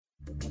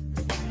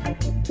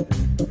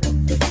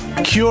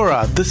Kia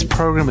ora, this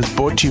program is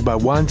brought to you by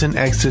Wellington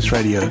Access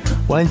Radio.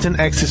 Wellington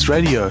Access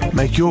Radio,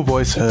 make your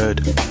voice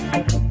heard.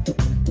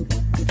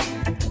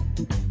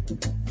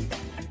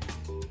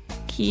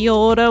 Kia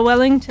ora,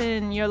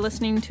 Wellington. You're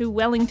listening to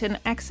Wellington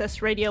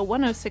Access Radio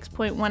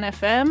 106.1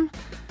 FM.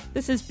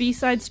 This is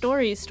B-Side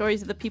Stories,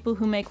 stories of the people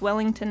who make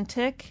Wellington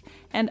tick,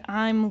 and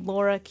I'm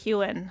Laura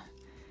Kewen.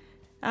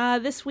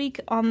 This week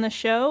on the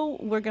show,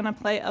 we're going to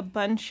play a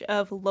bunch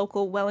of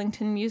local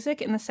Wellington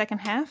music in the second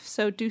half,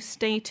 so do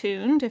stay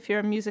tuned if you're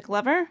a music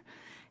lover.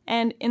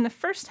 And in the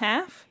first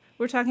half,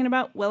 we're talking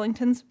about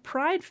Wellington's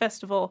Pride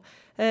Festival.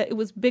 It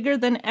was bigger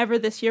than ever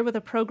this year with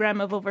a program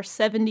of over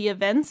 70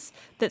 events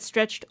that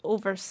stretched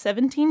over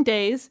 17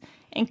 days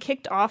and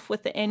kicked off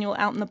with the annual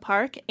Out in the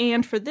Park.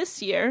 And for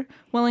this year,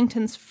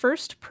 Wellington's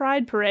first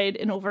Pride Parade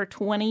in over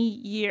 20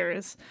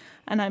 years.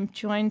 And I'm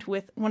joined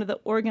with one of the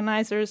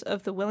organizers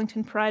of the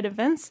Wellington Pride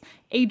events,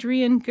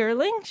 Adrienne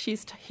Gerling.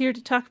 She's here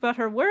to talk about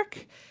her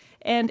work.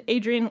 And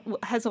Adrienne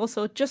has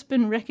also just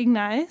been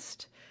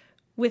recognized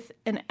with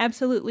an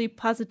Absolutely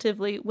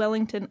Positively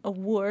Wellington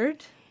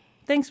Award.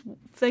 Thanks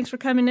for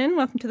coming in.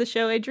 Welcome to the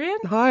show, Adrienne.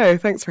 Hi,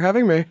 thanks for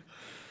having me.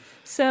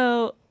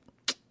 So,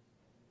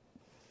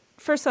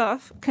 first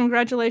off,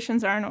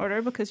 congratulations are in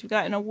order because you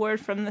got an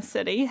award from the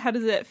city. How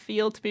does it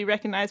feel to be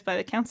recognized by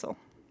the council?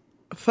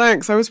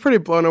 Thanks. I was pretty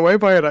blown away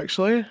by it,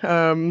 actually.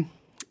 Kind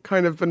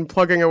of been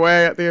plugging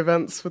away at the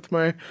events with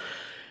my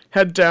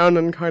head down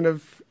and kind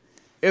of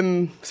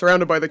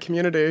surrounded by the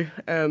community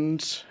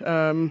and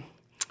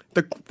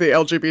the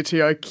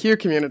LGBTIQ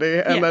community,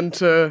 and then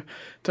to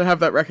have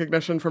that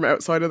recognition from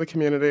outside of the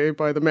community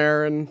by the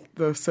mayor and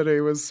the city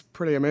was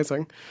pretty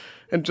amazing.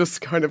 And just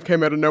kind of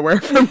came out of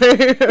nowhere for me.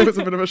 It was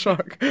a bit of a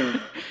shock.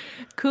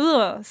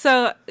 Cool.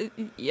 So,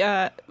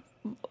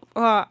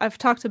 I've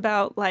talked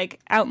about, like,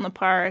 Out in the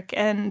Park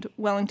and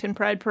Wellington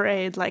Pride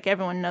Parade, like,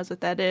 everyone knows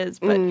what that is,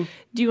 but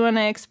do you want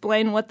to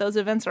explain what those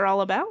events are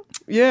all about?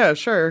 Yeah,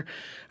 sure.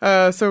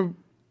 So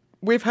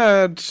we've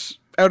had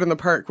Out in the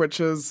Park,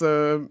 which is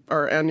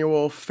our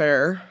annual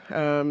fair,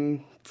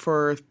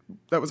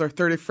 that was our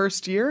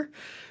 31st year.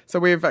 So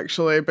we've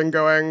actually been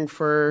going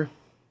for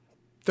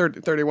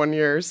 31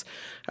 years.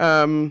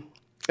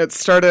 It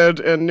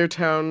started in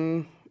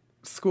Newtown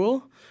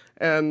School,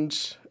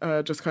 and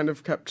just kind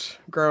of kept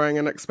growing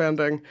and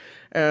expanding.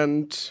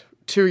 And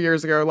 2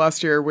 years ago,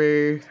 last year,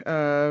 we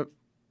kind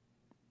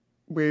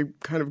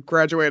of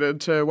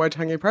graduated to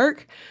Waitangi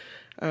Park,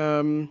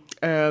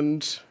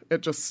 and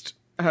it just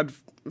had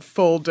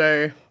full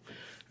day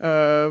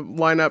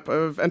lineup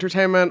of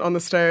entertainment on the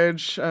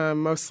stage,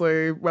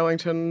 mostly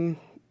Wellington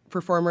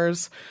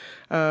performers.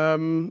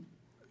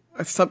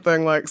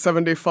 Something like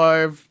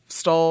 75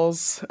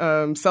 stalls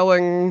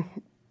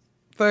selling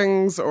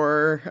things,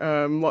 or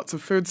lots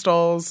of food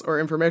stalls or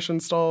information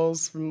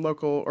stalls from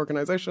local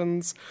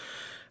organizations.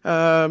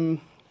 And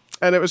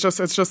it's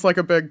just like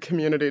a big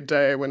community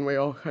day when we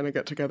all kind of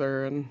get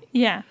together and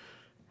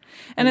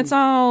and it's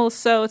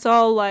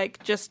all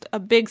like just a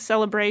big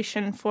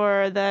celebration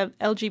for the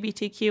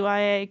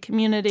LGBTQIA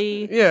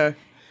community. Yeah.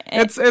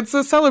 It's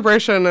a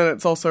celebration, and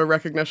it's also a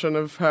recognition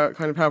of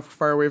how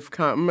far we've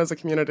come as a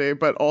community,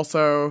 but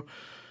also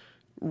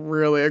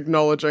really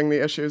acknowledging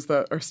the issues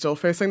that are still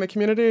facing the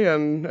community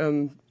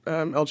and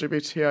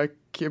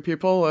LGBTIQ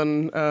people,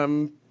 and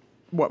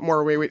what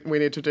more we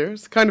need to do.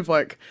 It's kind of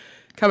like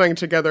coming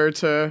together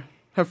to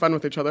have fun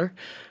with each other,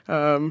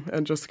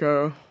 and just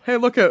go, hey,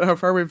 look at how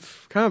far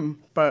we've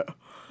come, but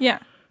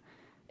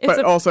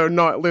also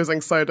not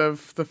losing sight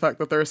of the fact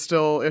that there are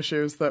still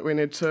issues that we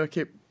need to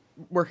keep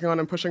working on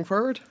and pushing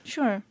forward.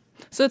 Sure.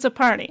 So it's a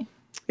party.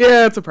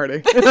 Yeah, it's a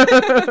party.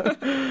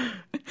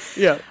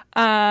 Yeah.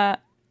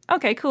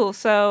 Okay, cool.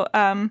 So,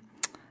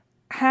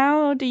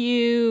 how do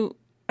you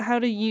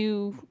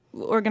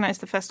organize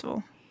the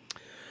festival?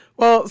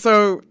 Well,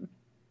 so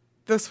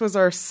this was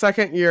our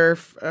second year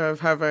of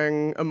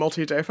having a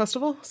multi-day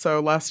festival. So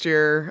last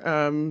year,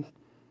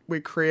 we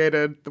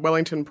created the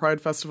Wellington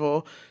Pride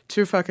Festival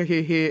Tu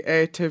Whakahihi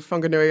e Te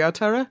Whanganui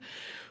Aotearoa,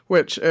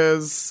 which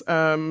is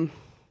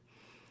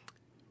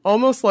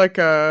almost like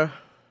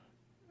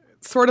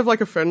sort of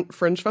like a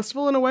fringe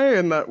festival in a way,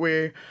 in that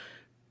we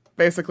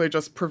basically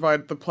just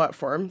provide the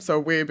platform. So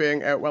we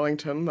being Out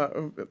Wellington,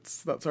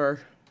 that's our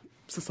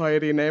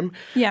society name.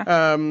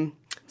 Yeah.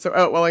 So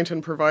Out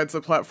Wellington provides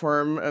a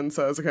platform and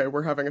says, okay,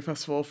 we're having a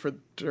festival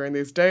during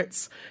these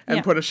dates,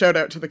 and put a shout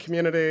out to the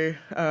community,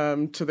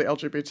 to the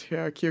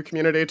LGBTQ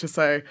community, to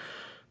say,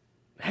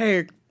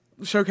 hey,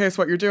 showcase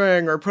what you're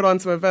doing, or put on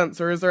some events,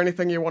 or is there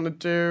anything you want to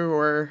do,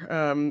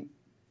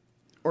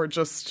 or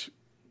just,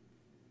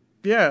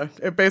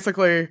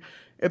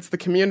 it's the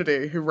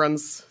community who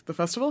runs the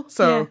festival.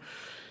 So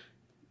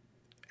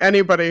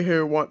anybody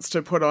who wants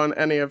to put on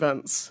any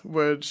events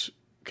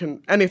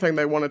can anything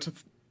they wanted to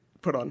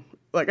put on,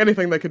 like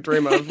anything they could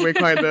dream of, we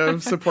kind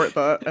of support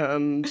that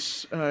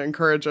and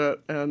encourage it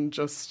and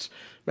just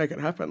make it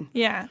happen.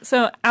 Yeah.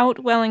 So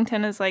Out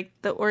Wellington is like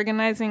the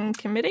organizing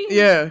committee?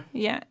 Yeah.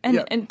 Yeah.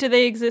 And do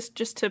they exist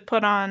just to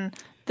put on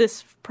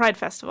this Pride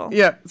Festival.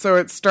 Yeah, so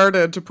it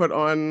started to put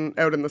on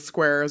out in the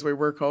square, as we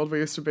were called. We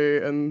used to be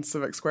in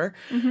Civic Square.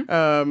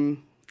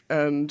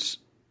 And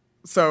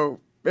so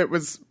it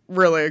was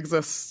really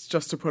exists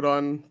just to put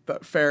on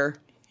that fair,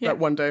 that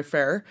one-day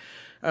fair.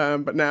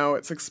 But now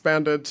it's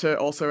expanded to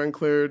also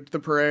include the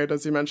parade,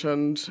 as you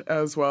mentioned,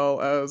 as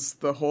well as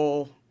the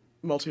whole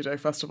multi-day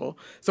festival.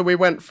 So we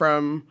went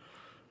from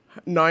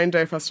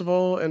 9-day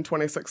festival in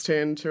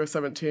 2016 to a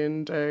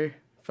 17-day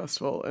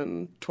festival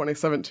in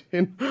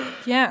 2017.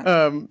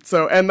 Yeah.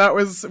 So, and that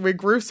was, we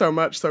grew so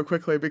much so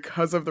quickly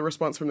because of the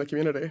response from the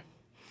community.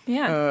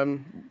 Yeah.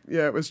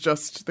 It was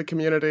just the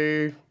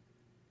community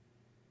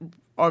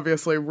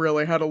obviously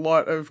really had a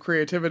lot of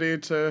creativity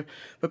that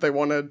they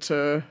wanted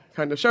to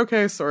kind of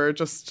showcase or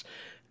just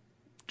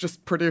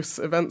produce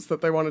events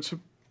that they wanted to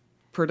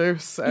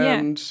produce.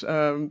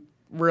 And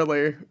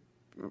really,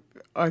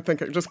 I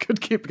think it just could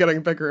keep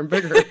getting bigger and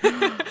bigger.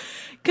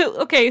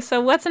 Okay,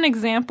 so what's an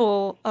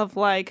example of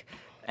like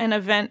an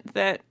event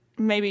that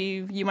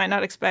maybe you might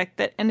not expect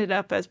that ended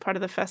up as part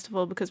of the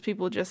festival because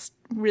people just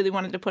really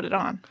wanted to put it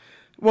on?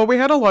 Well, we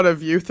had a lot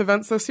of youth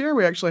events this year.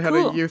 We actually had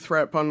Cool. a youth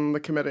rep on the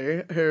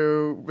committee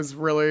who was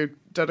really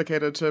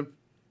dedicated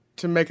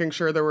to making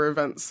sure there were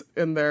events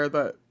in there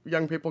that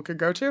young people could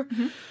go to.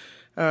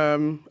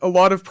 A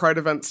lot of Pride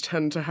events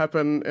tend to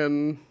happen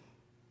in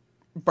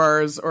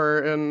bars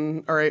or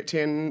in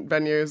R18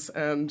 venues,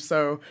 and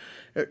so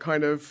it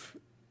kind of,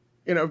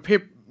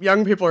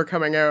 young people are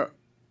coming out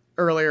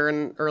earlier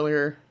and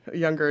earlier,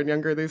 younger and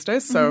younger these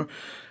days. So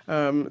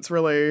it's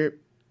really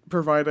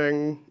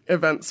providing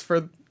events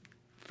for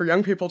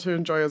young people to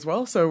enjoy as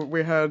well. So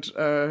we had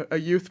a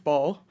youth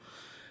ball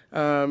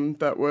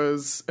that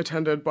was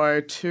attended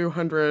by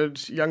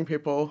 200 young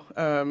people,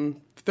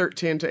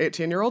 13 to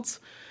 18-year-olds.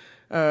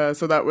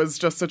 So that was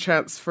just a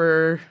chance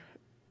for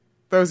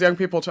those young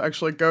people to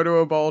actually go to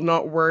a ball,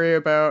 not worry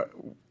about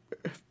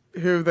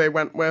who they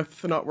went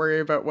with, not worry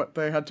about what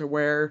they had to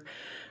wear,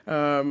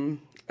 and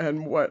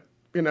what,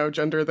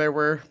 gender they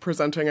were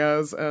presenting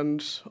as,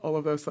 and all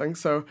of those things.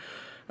 So,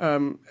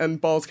 and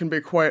balls can be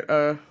quite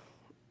a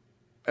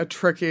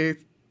tricky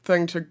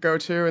thing to go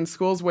to in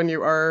schools when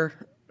you are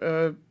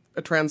a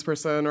trans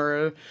person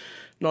or a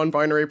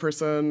non-binary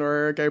person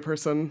or a gay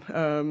person.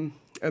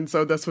 And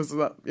so this was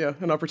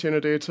an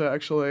opportunity to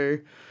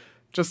actually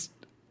just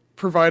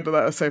provide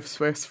that a safe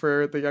space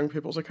for the young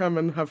people to come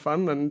and have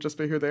fun and just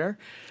be who they are.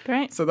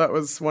 Great. So that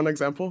was one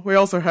example. We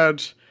also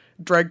had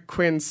drag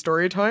queen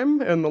story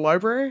time in the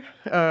library,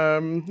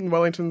 in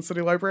Wellington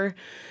City Library.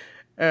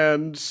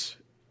 And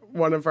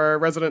one of our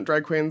resident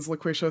drag queens,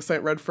 LaQuisha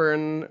St.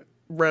 Redfern,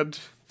 read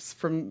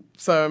from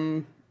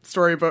some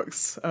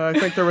storybooks. I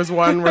think there was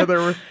one where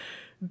there were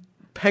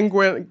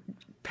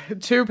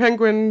two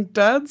penguin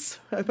dads,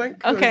 I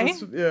think. Okay.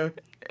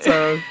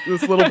 So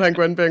this little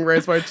penguin being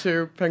raised by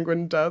two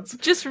penguin dads.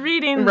 Just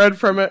reading. Read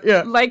from it,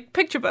 yeah. Like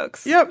picture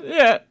books. Yep.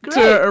 Yeah. Great.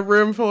 To a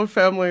room full of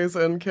families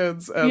and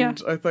kids.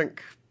 And I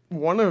think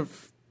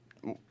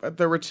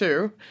there were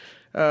two.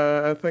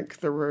 I think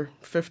there were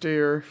 50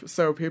 or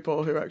so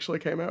people who actually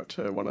came out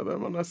to one of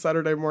them on a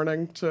Saturday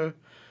morning to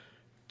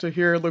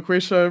hear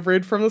LaQuisha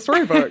read from the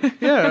storybook.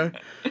 Yeah.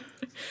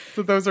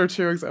 So those are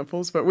two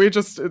examples. But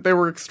they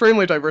were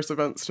extremely diverse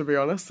events, to be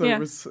honest. It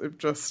was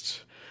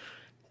just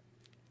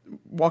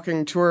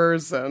walking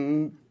tours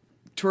and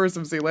tours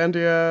of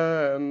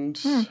Zealandia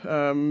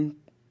and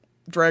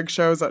drag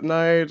shows at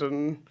night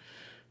and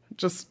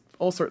just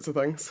all sorts of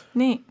things.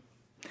 Neat.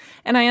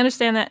 And I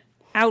understand that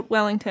Out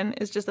Wellington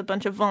is just a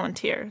bunch of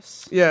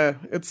volunteers. Yeah,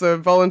 it's a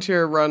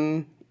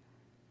volunteer-run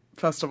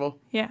festival.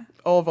 Yeah.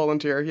 All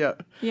volunteer, yeah.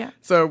 Yeah.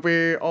 So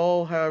we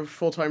all have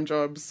full-time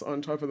jobs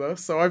on top of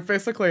this. So I've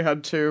basically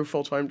had 2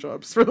 full-time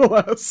jobs for the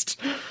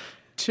last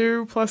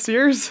 2+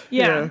 years.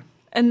 Yeah.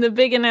 And the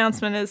big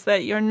announcement is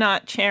that you're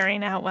not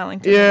chairing Out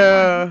Wellington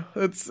anymore.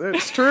 anymore.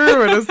 It's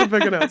true. It is the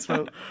big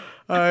announcement.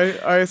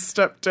 I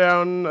stepped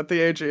down at the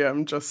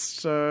AGM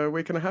just a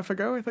week and a half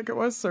ago, I think it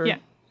was.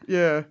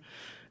 Yeah.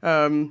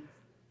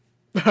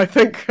 I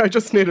think I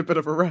just need a bit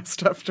of a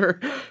rest after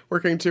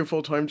working 2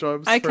 full-time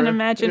jobs. I can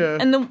imagine. Yeah.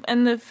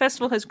 And the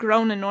festival has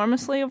grown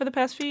enormously over the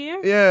past few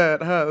years? Yeah,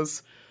 it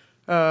has.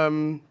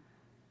 When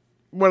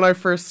I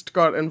first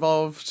got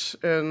involved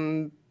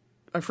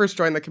I first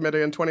joined the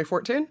committee in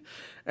 2014,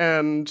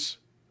 and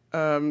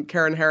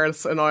Karen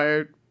Harris and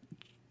I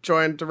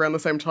joined around the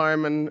same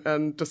time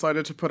and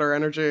decided to put our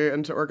energy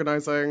into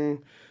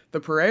organizing the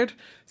parade.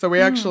 So we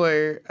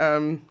actually,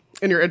 in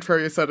your intro,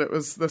 you said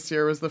this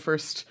year was the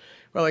first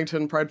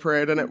Wellington Pride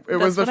Parade, and it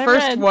was the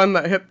first one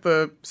that hit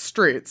the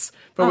streets.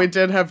 But we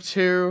did have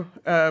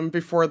 2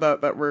 before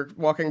that were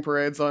walking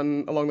parades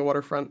along the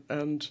waterfront,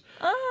 and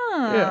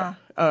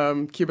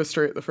Cuba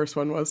Street, the first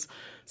one was.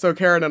 So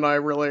Karen and I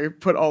really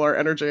put all our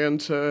energy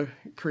into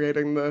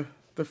creating the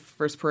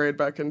first parade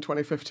back in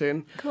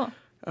 2015. Cool.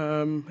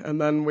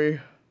 And then we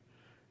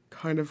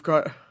kind of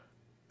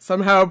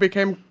somehow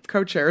became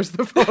co-chairs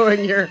the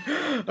following year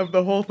of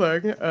the whole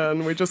thing,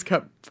 and we just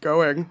kept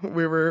going.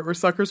 We're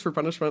suckers for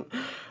punishment.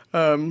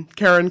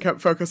 Karen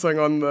kept focusing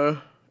on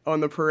the on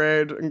the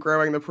parade and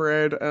growing the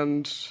parade,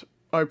 and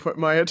I put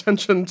my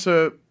attention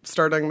to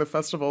starting the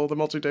festival, the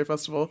multi-day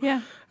festival.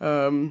 Yeah.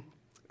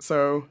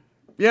 So,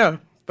 yeah,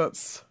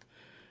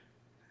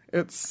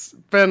 it's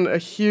been a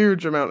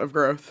huge amount of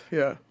growth,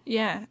 yeah.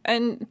 Yeah.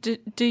 And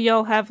do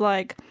y'all have,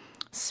 like,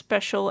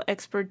 special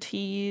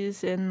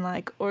expertise in,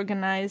 like,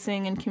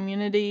 organizing and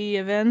community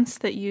events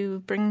that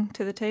you bring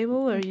to the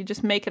table, or you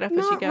just make it up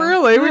as you go? Not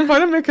really. We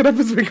kind of make it up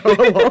as we go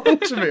along,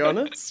 to be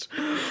honest.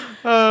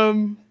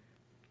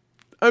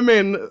 I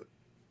mean,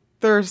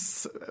 there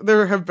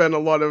have been a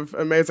lot of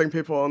amazing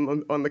people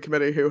on the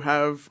committee who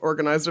have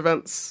organized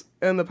events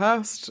in the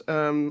past,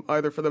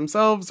 either for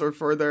themselves or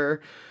for their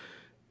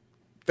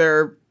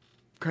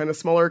kind of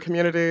smaller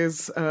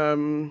communities,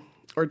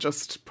 or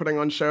just putting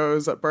on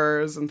shows at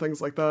bars and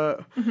things like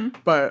that. Mm-hmm.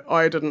 But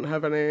I didn't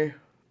have any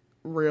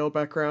real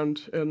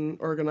background in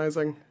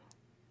organizing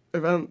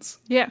events.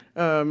 Yeah.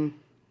 I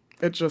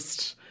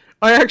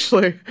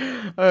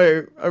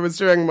was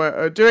doing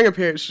a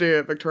PhD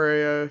at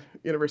Victoria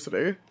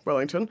University,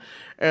 Wellington,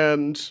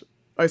 and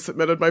I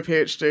submitted my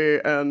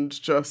PhD and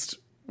just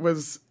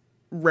was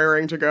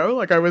raring to go.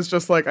 Like, I was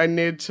just like,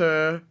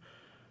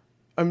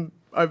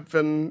 I've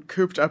been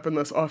cooped up in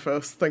this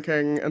office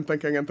thinking and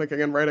thinking and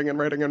thinking and writing and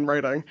writing and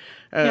writing,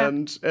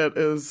 and It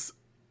is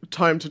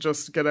time to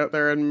just get out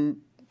there and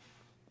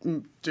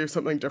do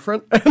something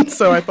different. And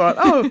so I thought,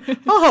 I'll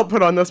help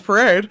put on this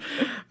parade.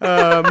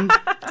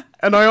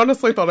 And I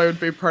honestly thought I would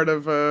be part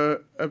of a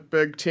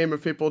big team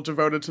of people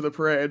devoted to the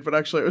parade, but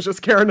actually it was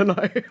just Karen and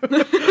I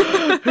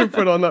who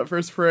put on that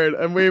first parade.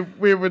 And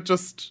we would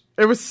just,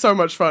 it was so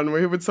much fun.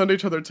 We would send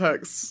each other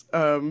texts.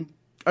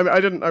 I mean,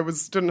 I didn't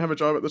have a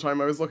job at the time.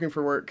 I was looking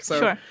for work. So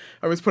sure.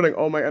 I was putting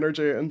all my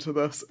energy into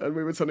this, and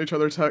we would send each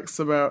other texts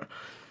about,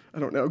 I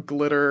don't know,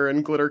 glitter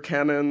and glitter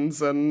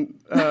cannons, and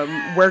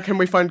where can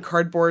we find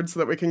cardboard so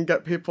that we can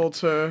get people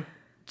so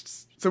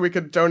we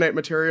could donate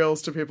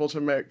materials to people to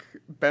make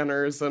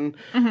banners and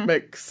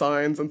make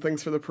signs and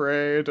things for the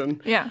parade.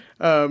 And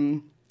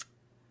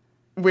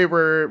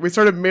we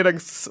started meeting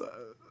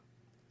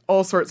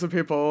all sorts of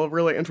people,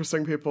 really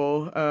interesting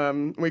people.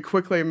 We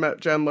quickly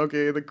met Jan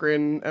Logie, the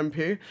Green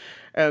MP,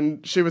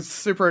 and she was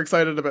super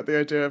excited about the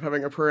idea of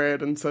having a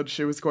parade and said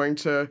she was going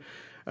to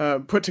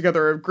put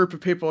together a group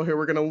of people who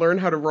were going to learn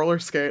how to roller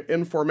skate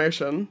in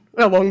formation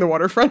along the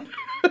waterfront.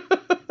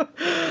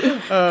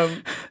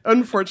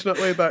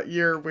 Unfortunately, that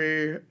year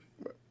we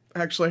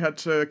actually had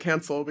to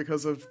cancel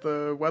because of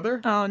the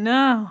weather. Oh,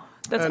 no.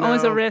 That's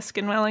always a risk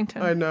in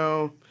Wellington. I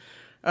know.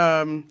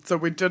 So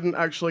we didn't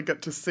actually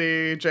get to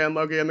see Jan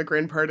Logie and the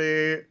Green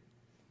Party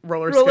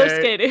roller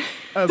skating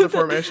as a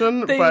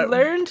formation. They but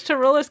learned to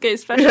roller skate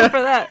special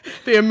for that.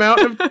 The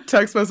amount of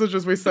text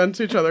messages we sent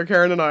to each other,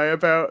 Karen and I,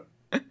 about,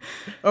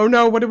 oh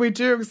no, what do we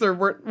do? Because there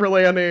weren't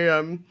really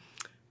any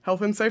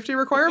health and safety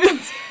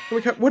requirements.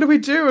 What do we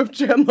do if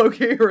Jan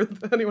Logie or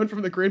anyone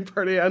from the Green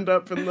Party end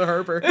up in the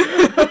harbor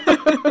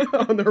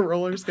on their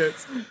roller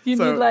skates? You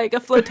need like a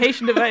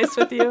flotation device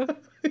with you.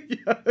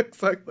 Yeah,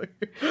 exactly.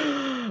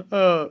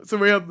 So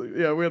we had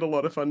a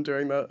lot of fun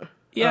doing that.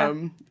 Yeah.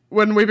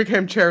 When we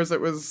became chairs,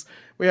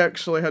 we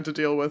actually had to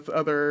deal with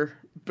other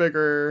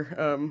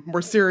bigger,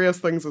 more serious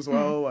things as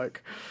well,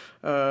 like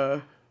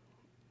I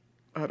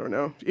don't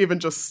know, even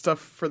just stuff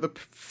for the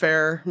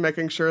fair,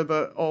 making sure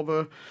that all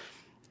the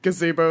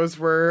gazebos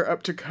were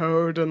up to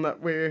code and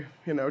that we,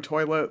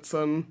 toilets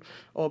and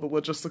all the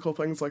logistical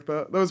things like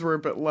that. Those were a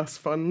bit less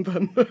fun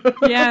than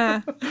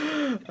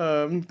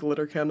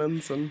glitter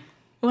cannons and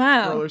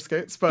roller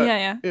skates. But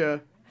yeah.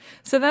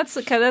 So that's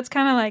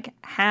kind of like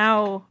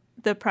how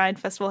the Pride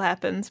Festival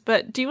happens.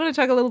 But do you want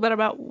to talk a little bit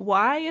about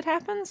why it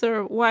happens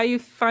or why you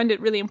find it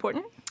really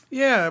important?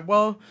 Yeah,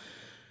 well,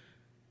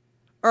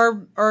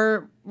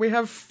 we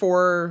have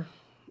 4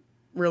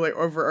 really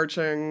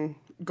overarching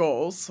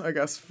goals, I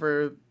guess,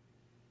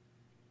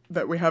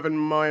 that we have in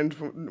mind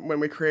when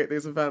we create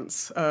these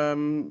events.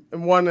 And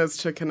one is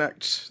to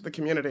connect the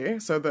community,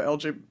 so the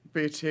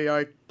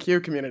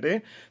LGBTIQ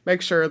community,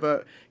 make sure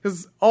that,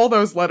 because all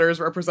those letters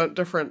represent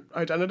different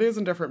identities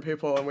and different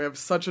people, and we have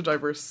such a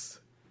diverse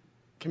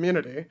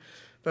community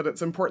that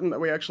it's important that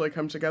we actually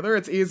come together.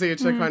 It's easy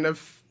to kind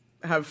of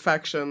have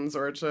factions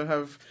or to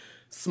have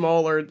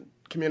smaller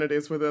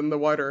communities within the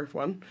wider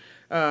one.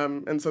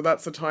 And so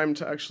that's the time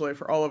to actually,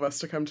 for all of us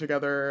to come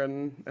together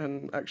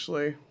and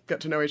actually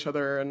get to know each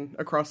other and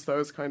across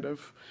those kind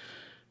of,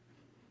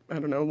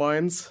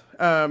 lines.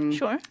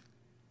 Sure.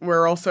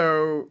 We're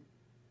also,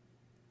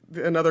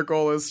 another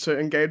goal is to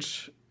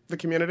engage the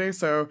community.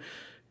 So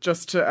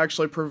just to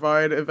actually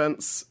provide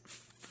events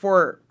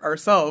for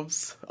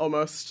ourselves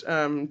almost,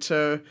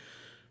 that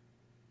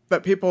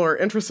people are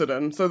interested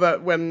in, so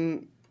that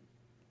when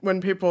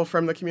people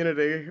from the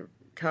community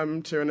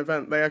come to an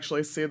event, they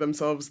actually see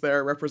themselves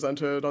there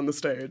represented on the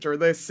stage, or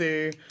they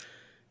see,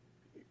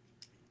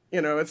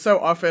 it's so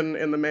often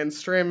in the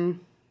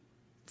mainstream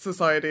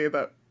society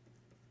that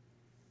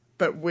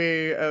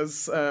we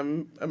as a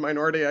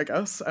minority, I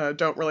guess,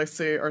 don't really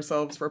see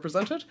ourselves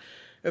represented.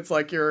 It's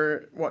like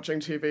you're watching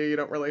TV, you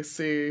don't really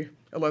see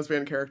a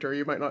lesbian character,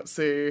 you might not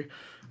see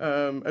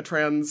a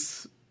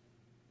trans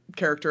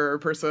character or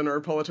person or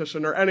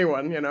politician or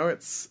anyone, you know.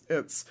 It's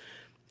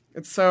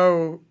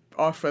so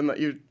often that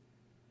you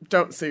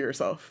don't see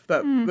yourself,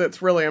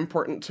 that's really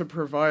important to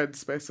provide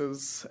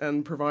spaces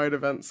and provide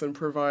events and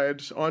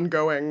provide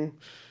ongoing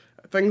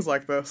things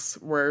like this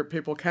where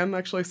people can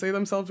actually see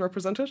themselves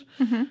represented,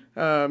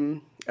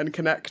 and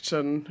connect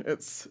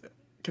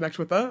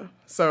with that.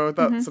 So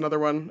that's another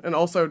one. And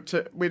also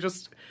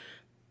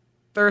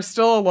there are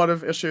still a lot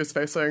of issues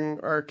facing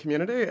our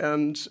community,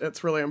 and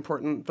it's really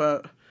important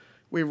that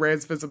we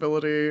raise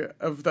visibility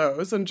of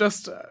those and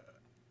just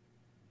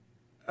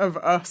of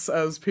us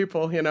as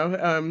people, you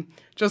know,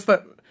 just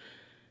that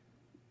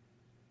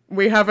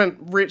we haven't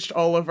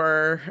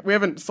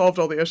solved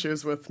all the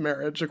issues with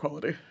marriage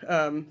equality.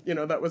 You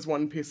know, that was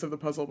one piece of the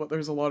puzzle, but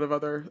there's a lot of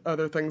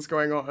other things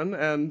going on,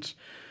 and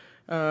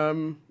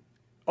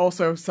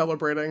also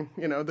celebrating,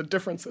 you know, the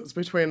differences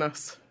between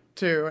us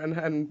too,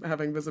 and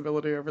having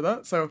visibility over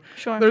that. So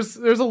sure. There's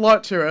a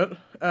lot to it.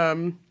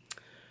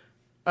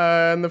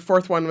 And the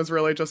fourth one was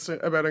really just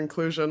about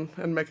inclusion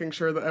and making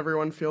sure that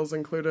everyone feels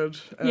included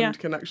and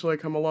can actually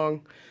come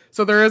along.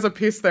 So there is a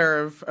piece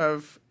there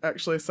of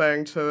actually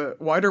saying to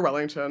wider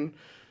Wellington,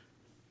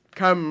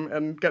 come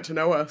and get to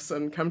know us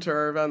and come to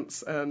our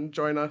events and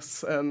join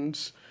us,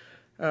 and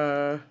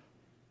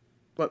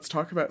let's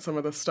talk about some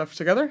of this stuff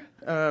together.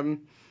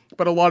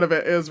 But a lot of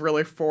it is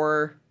really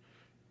for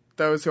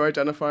those who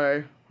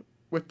identify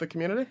with the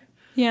community.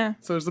 Yeah.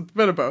 So there's a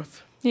bit of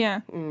both.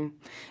 Yeah.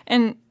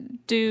 And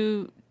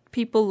do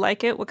people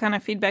like it? What kind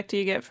of feedback do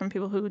you get from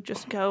people who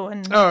just go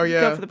and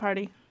go for the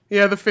party?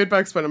 Yeah, the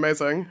feedback's been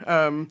amazing.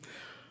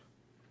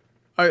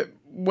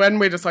 When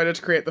we decided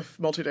to create the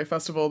multi-day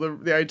festival,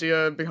 the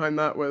idea behind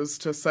that was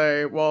to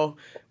say, well,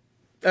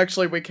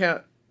 actually we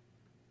can't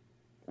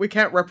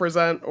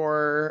represent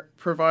or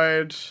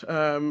provide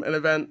an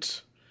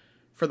event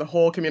for the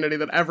whole community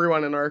that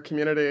everyone in our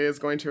community is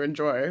going to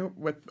enjoy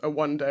with a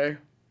one-day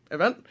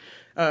event.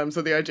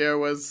 So the idea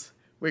was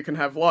we can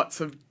have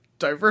lots of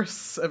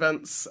diverse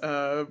events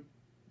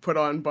put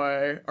on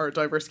by our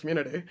diverse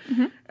community,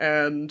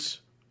 and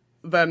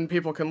then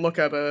people can look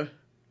at the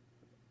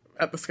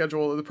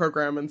schedule of the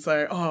program and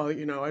say, oh,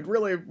 you know, I'd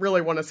really,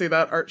 really want to see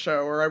that art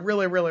show, or I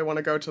really, really want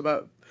to go to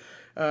that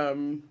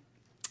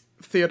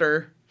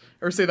theater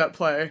or see that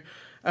play.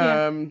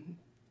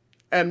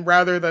 And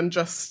rather than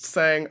just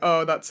saying,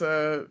 oh, that's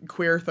a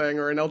queer thing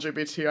or an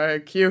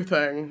LGBTIQ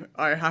thing,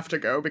 I have to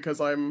go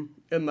because I'm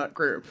in that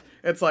group.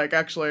 It's like,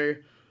 actually,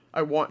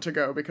 I want to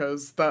go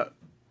because that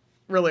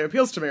really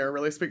appeals to me or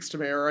really speaks to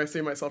me, or I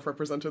see myself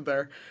represented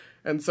there.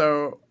 And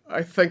so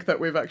I think that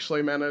we've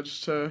actually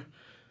managed to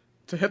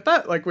hit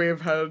that. Like,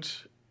 we've had...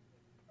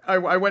 I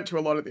went to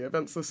a lot of the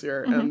events this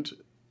year, and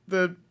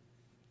the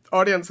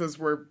audiences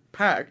were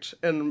packed,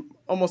 and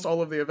almost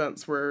all of the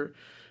events were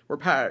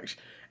packed.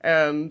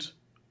 And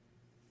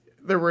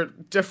there were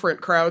different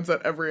crowds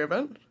at every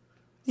event.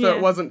 So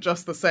it wasn't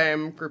just the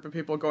same group of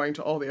people going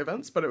to all the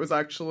events, but it was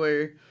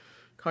actually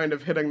kind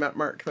of hitting that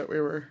mark that we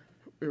were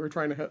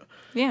trying to hit.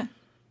 Yeah.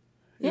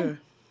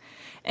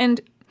 And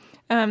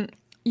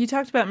you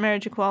talked about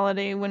marriage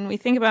equality. When we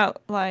think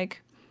about,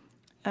 like,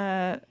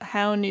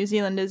 how New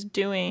Zealand is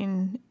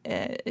doing,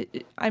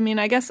 I mean,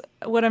 I guess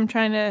what I'm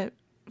trying to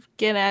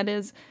get at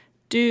is,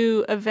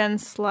 do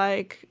events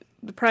like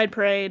the Pride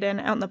Parade and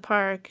Out in the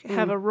Park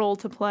have a role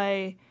to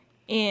play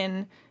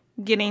in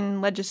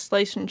getting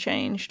legislation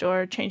changed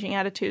or changing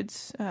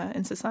attitudes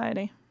in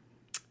society?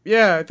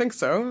 Yeah, I think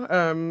so.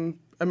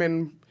 I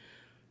mean,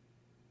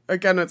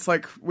 again, it's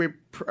like we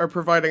are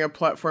providing a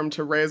platform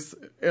to raise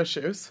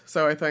issues.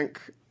 So I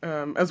think,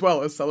 as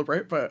well as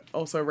celebrate, but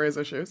also raise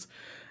issues.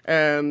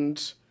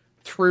 And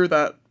through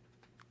that,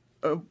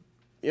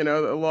 you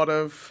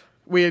know,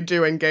 we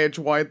do engage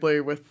widely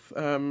with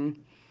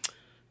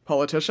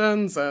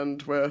politicians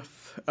and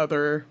with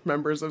other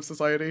members of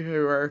society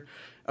who are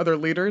other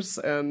leaders.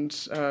 And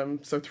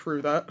so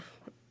through that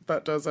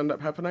does end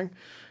up happening.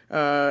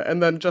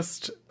 And then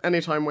just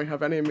anytime we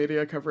have any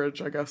media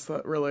coverage, I guess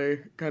that really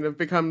kind of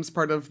becomes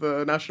part of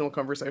the national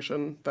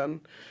conversation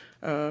then,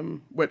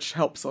 which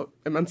helps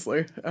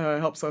immensely,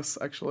 helps us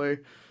actually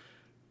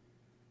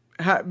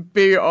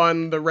be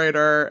on the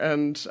radar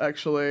and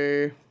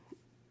actually,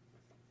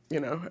 you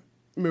know,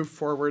 move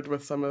forward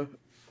with some of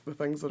the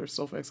things that are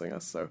still facing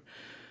us. So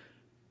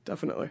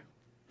definitely.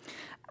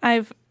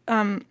 I've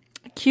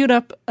queued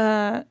up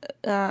a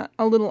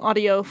little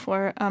audio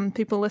for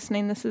people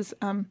listening. This is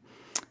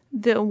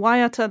the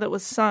waiata that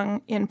was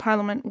sung in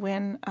Parliament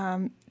when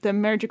the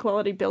marriage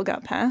equality bill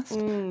got passed.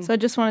 So I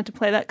just wanted to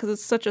play that because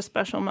it's such a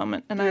special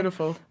moment. And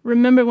beautiful. I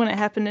remember when it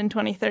happened in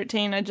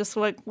 2013, I just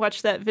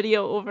watched that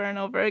video over and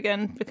over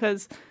again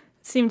because it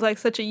seemed like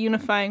such a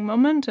unifying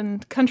moment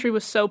and the country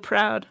was so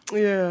proud.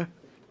 Yeah.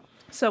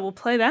 So we'll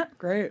play that.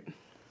 Great.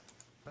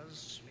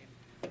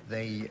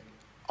 The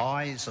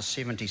ayes are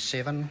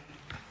 77.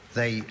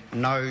 The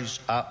noes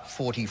are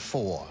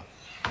 44.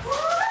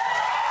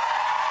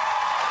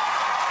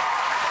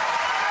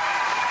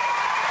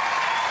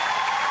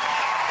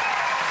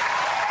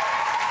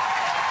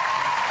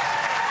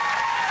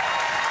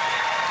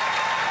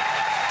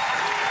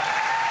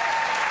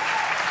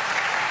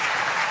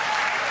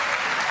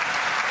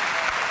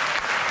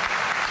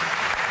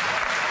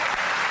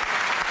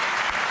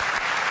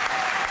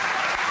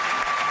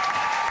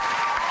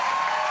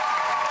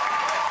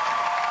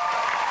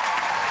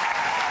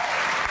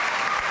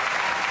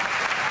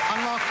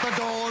 the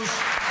doors.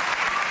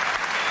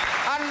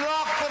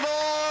 Unlock the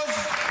doors.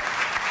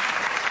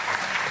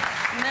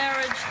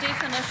 Marriage,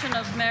 definition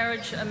of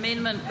marriage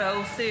amendment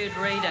bill, third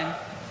reading.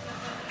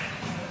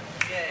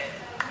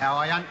 Now,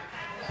 I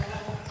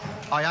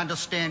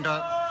understand...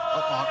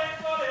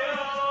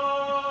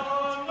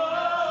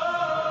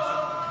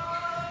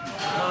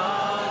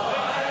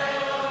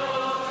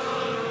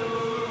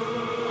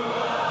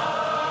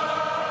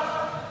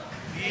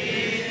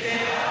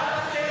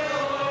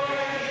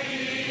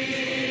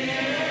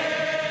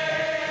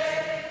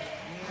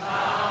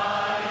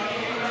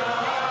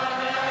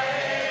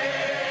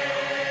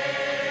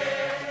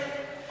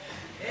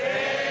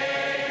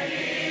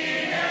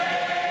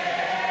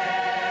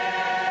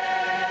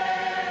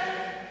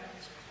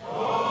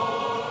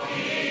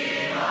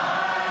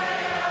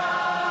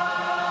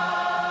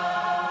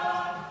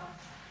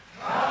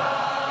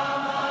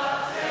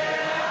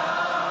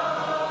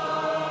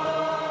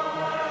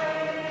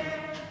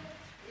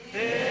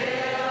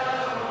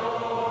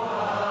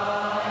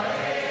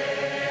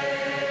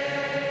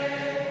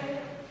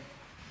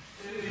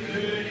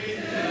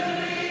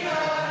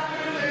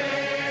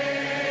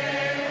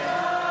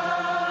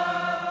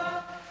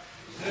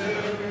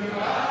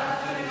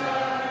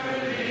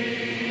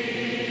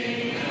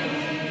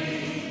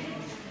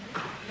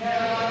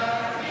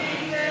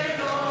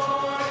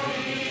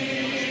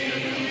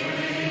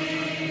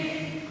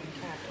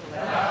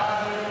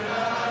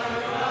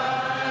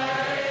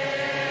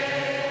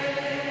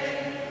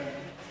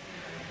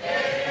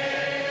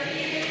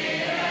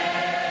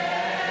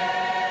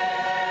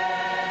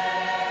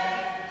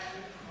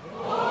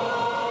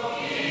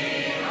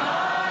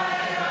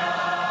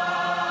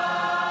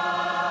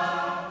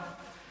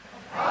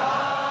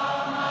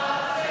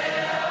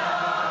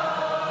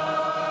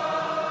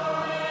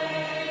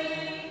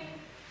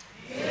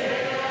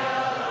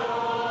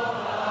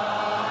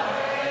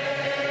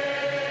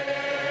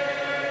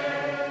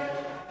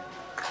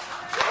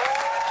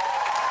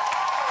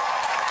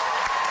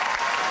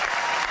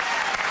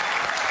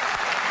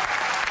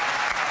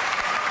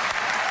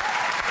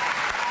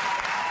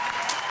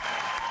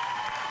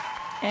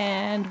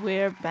 And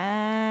we're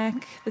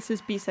back. This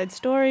is B-Side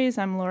Stories.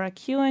 I'm Laura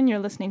Kewen. You're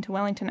listening to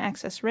Wellington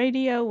Access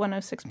Radio,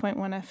 106.1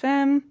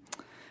 FM.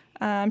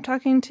 I'm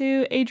talking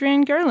to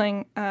Adrienne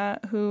Gerling,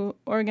 who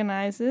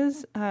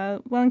organizes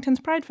Wellington's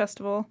Pride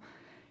Festival.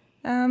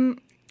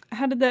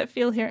 How did that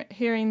feel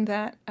hearing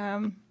that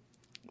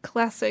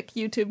classic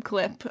YouTube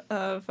clip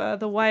of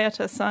the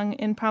Waiata sung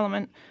in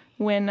Parliament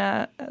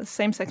when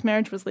same-sex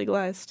marriage was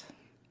legalized?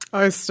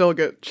 I still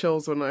get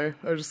chills when I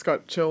just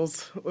got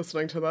chills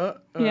listening to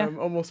that.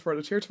 Almost brought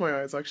a tear to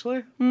my eyes,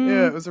 actually.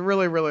 Yeah, it was a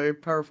really, really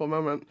powerful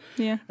moment.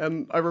 Yeah.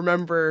 And I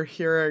remember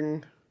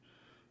hearing,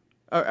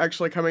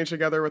 actually coming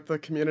together with the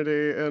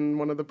community in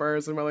one of the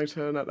bars in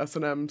Wellington at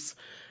S&M's,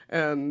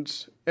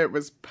 and it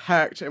was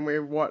packed, and we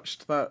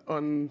watched that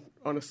on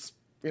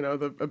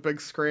a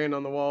big screen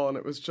on the wall, and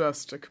it was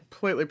just a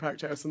completely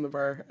packed house in the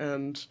bar,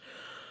 and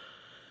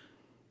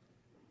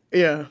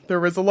yeah, there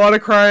was a lot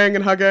of crying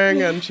and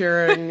hugging and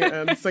cheering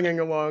and singing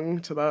along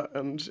to that.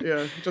 And yeah,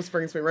 it just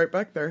brings me right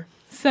back there.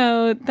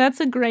 So that's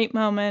a great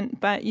moment.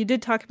 But you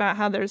did talk about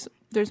how there's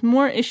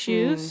more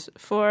issues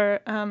for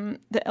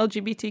the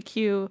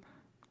LGBTQ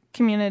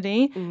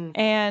community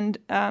and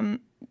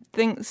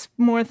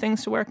more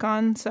things to work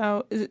on.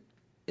 So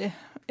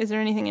is there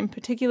anything in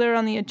particular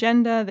on the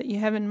agenda that you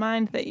have in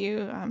mind that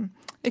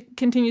it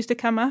continues to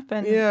come up?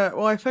 And yeah,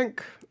 well, I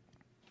think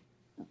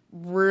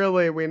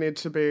really we need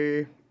to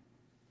be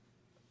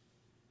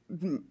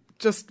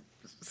just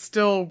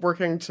still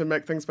working to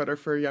make things better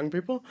for young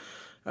people.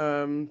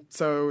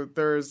 So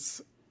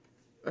there's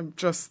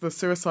just the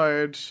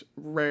suicide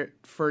rate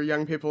for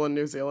young people in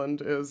New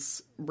Zealand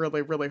is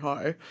really, really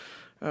high.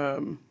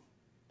 I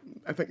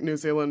think New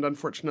Zealand,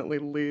 unfortunately,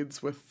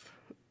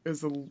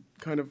 is a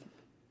kind of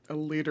a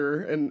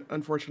leader, and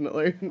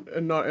unfortunately,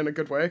 and not in a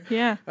good way,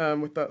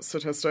 with that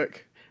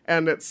statistic.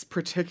 And it's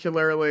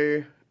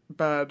particularly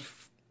bad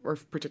or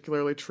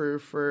particularly true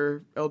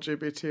for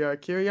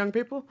LGBTIQ young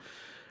people.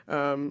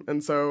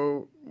 And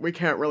so we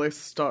can't really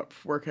stop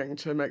working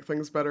to make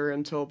things better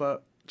until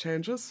that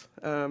changes.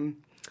 And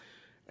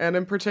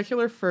in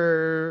particular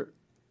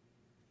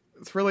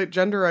it's really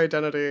gender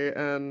identity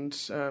and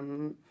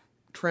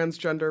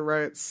transgender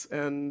rights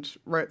and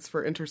rights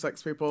for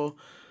intersex people.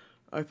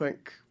 I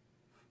think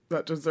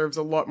that deserves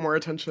a lot more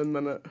attention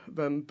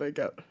than they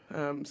get.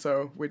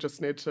 So we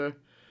just need to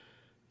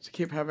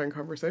keep having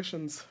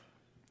conversations.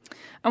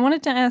 I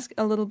wanted to ask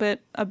a little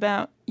bit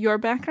about your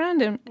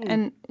background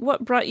and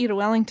what brought you to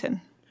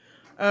Wellington.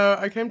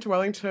 I came to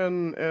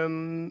Wellington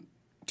in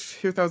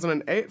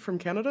 2008 from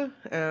Canada,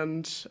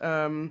 and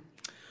I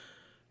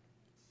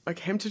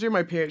came to do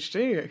my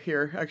PhD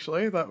here,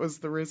 actually. That was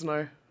the reason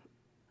I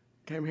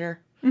came here.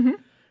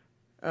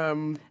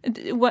 Mm-hmm.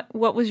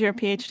 What was your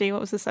PhD?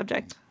 What was the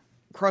subject?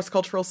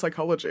 Cross-cultural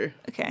psychology.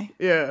 Okay.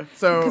 Yeah,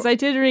 so... Because I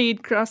did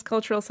read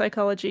cross-cultural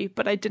psychology,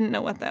 but I didn't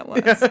know what that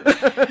was.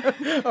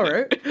 All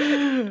right.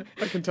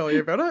 I can tell you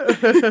about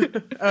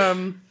it.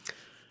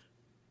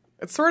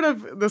 it's sort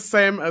of the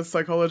same as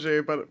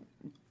psychology, but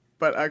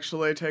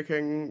actually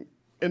taking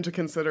into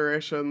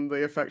consideration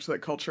the effect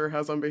that culture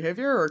has on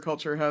behavior, or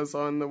culture has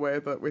on the way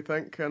that we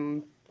think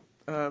and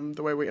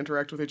the way we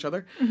interact with each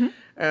other.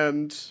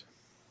 And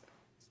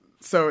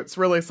so it's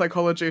really,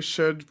 psychology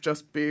should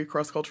just be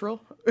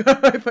cross-cultural,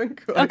 I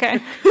think. Okay.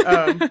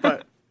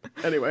 But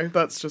anyway,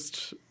 that's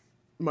just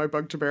my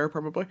bug to bear,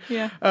 probably.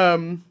 Yeah.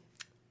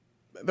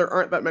 There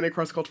aren't that many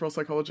cross-cultural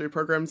psychology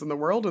programs in the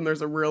world, and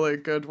there's a really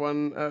good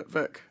one at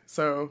Vic.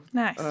 So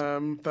Nice.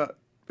 That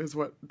is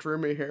what drew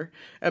me here.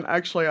 And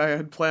actually, I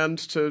had planned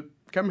to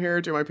come here,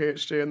 do my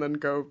PhD, and then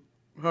go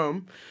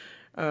home.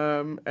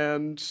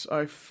 And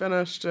I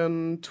finished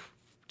in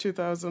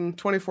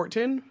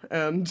 2014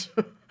 and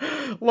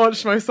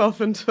launched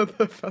myself into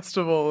the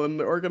festival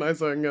and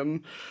organizing,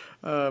 and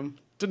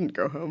didn't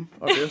go home,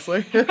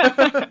 obviously.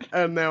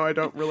 And now I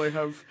don't really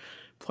have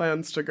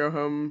plans to go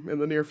home in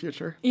the near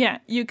future. Yeah,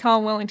 you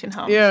call Wellington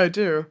home. Yeah, I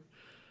do.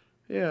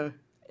 Yeah.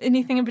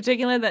 Anything in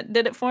particular that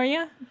did it for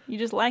you? You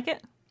just like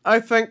it? I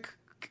think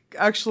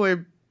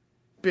actually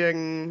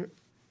being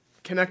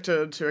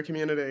connected to a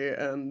community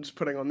and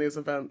putting on these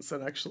events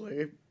and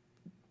actually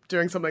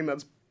doing something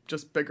that's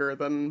just bigger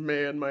than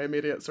me and my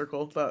immediate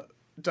circle, that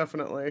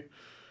definitely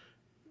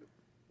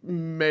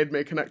made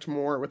me connect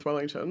more with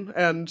Wellington.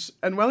 And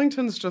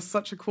Wellington's just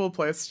such a cool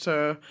place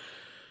to,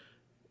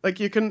 like,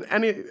 you can,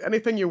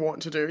 anything you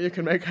want to do, you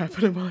can make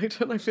happen in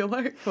Wellington, I feel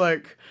like.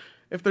 Like,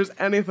 if there's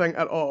anything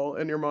at all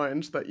in your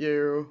mind that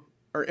you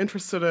are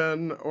interested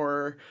in,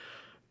 or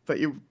that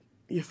you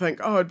think,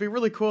 oh, it'd be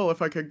really cool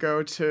if I could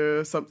go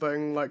to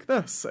something like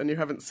this, and you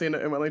haven't seen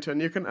it in Wellington,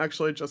 you can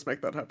actually just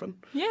make that happen.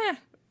 Yeah.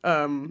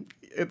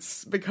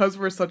 It's because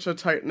we're such a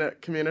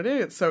tight-knit community,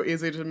 it's so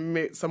easy to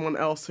meet someone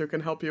else who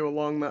can help you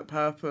along that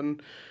path.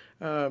 And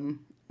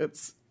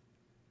it's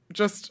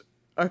just,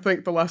 I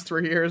think the last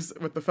 3 years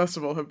with the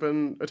festival have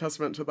been a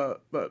testament to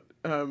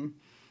that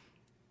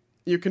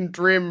you can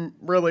dream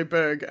really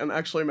big and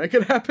actually make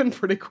it happen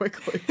pretty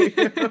quickly.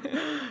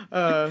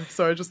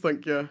 So I just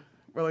think, yeah,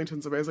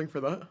 Wellington's amazing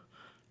for that.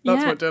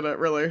 That's what did it,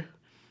 really.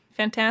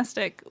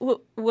 Fantastic.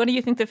 What do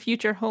you think the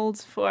future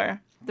holds for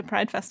the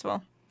Pride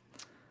Festival?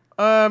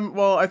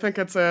 Well, I think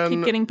it's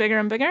Keep getting bigger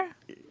and bigger?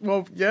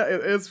 Well, yeah,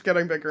 it is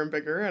getting bigger and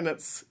bigger, and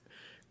it's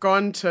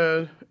gone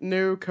to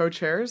new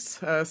co-chairs,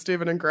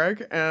 Stephen and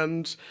Greg,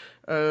 and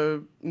a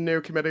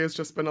new committee has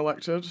just been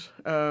elected,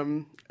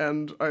 and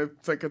I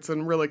think it's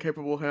in really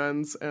capable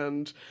hands,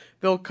 and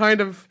they'll kind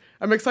of,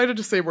 I'm excited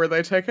to see where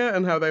they take it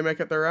and how they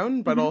make it their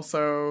own, but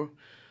also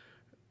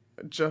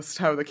just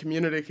how the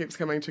community keeps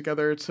coming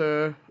together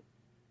to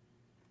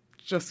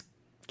just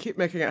keep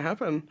making it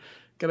happen,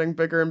 getting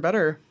bigger and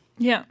better.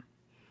 Yeah.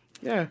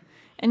 Yeah.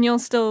 And you'll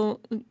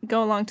still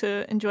go along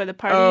to enjoy the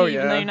party,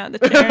 even though you're not the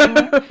chair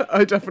anymore?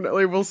 I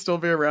definitely will still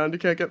be around. You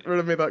can't get rid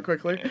of me that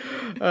quickly.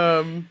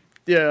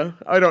 Yeah,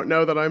 I don't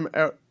know that I'm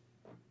out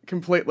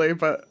completely,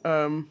 but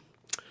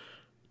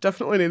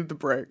definitely needed the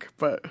break.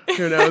 But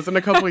who knows? In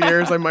a couple of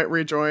years, I might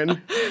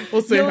rejoin.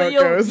 We'll see how it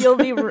goes. You'll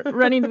be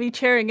running to be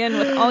chair again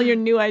with all your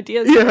new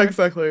ideas. Yeah,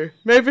 exactly.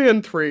 Maybe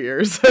in 3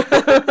 years.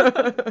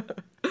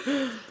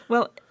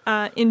 Well,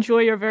 enjoy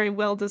your very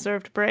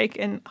well-deserved break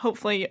and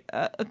hopefully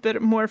a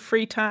bit more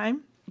free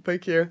time.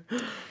 Thank you.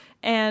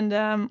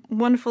 And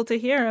wonderful to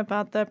hear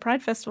about the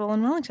Pride Festival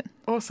in Wellington.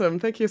 Awesome.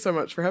 Thank you so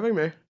much for having me.